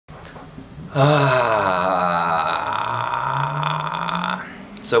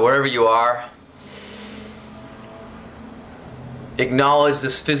So wherever you are, acknowledge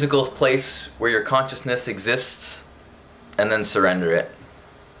this physical place where your consciousness exists, and then surrender it.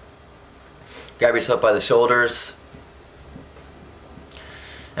 Grab yourself by the shoulders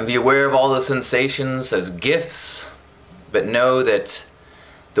and be aware of all those sensations as gifts, but know that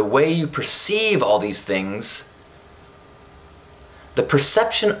the way you perceive all these things, the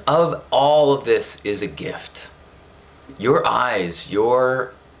perception of all of this is a gift. Your eyes,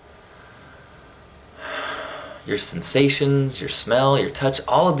 your sensations, your smell, your touch,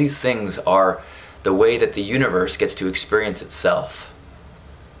 all of these things are the way that the universe gets to experience itself.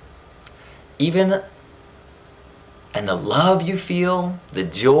 And the love you feel, the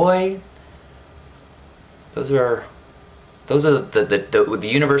joy, those are the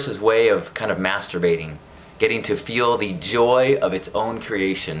universe's way of kind of masturbating, getting to feel the joy of its own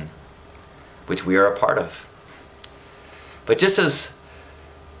creation, which we are a part of. But just as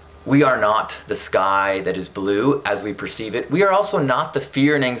we are not the sky that is blue as we perceive it, we are also not the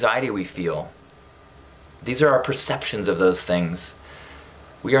fear and anxiety we feel. These are our perceptions of those things.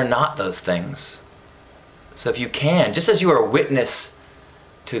 We are not those things. So if you can, just as you are witness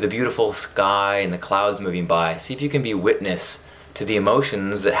to the beautiful sky and the clouds moving by, see if you can be witness to the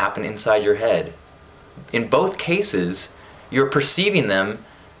emotions that happen inside your head. In both cases, you're perceiving them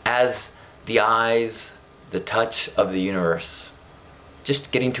as the eyes, the touch of the universe.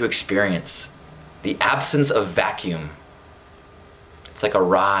 Just getting to experience the absence of vacuum. It's like a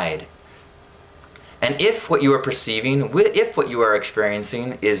ride. And if what you are perceiving, if what you are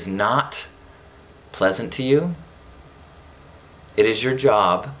experiencing is not pleasant to you, it is your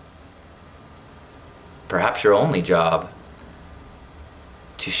job, perhaps your only job,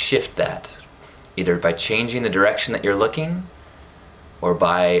 to shift that, either by changing the direction that you're looking, or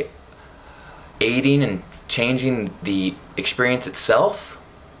by aiding and changing the experience itself,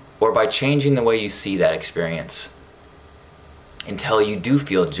 or by changing the way you see that experience until you do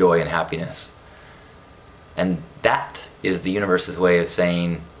feel joy and happiness. And that is the universe's way of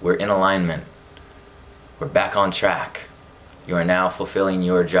saying we're in alignment, we're back on track. You are now fulfilling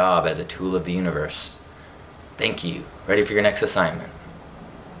your job as a tool of the universe. Thank you. Ready for your next assignment.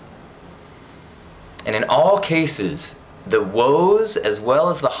 And in all cases, the woes as well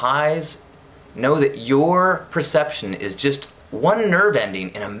as the highs, know that your perception is just one nerve ending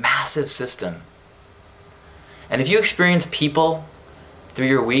in a massive system. And if you experience people through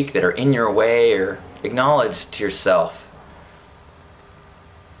your week that are in your way, or acknowledge to yourself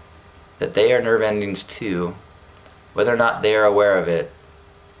that they are nerve endings too, whether or not they are aware of it.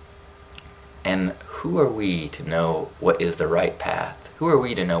 And who are we to know what is the right path? Who are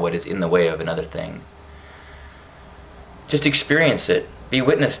we to know what is in the way of another thing? Just experience it, be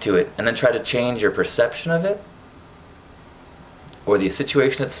witness to it, and then try to change your perception of it or the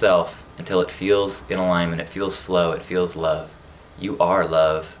situation itself until it feels in alignment, it feels flow, it feels love. You are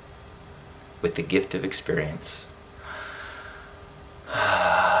love with the gift of experience.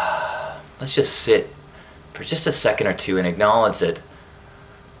 Let's just sit for just a second or two and acknowledge that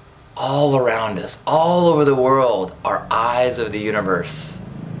all around us, all over the world, are eyes of the universe.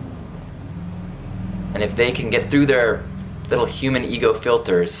 And if they can get through their little human ego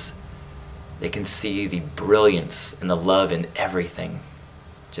filters, they can see the brilliance and the love in everything,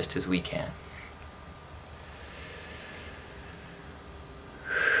 just as we can.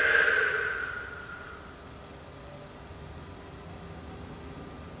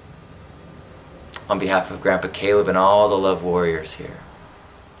 On behalf of Grandpa Caleb and all the love warriors here,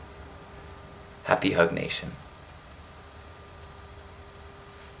 happy Hug Nation.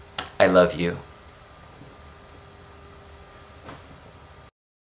 I love you.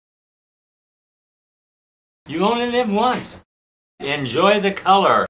 You only live once. Enjoy the color.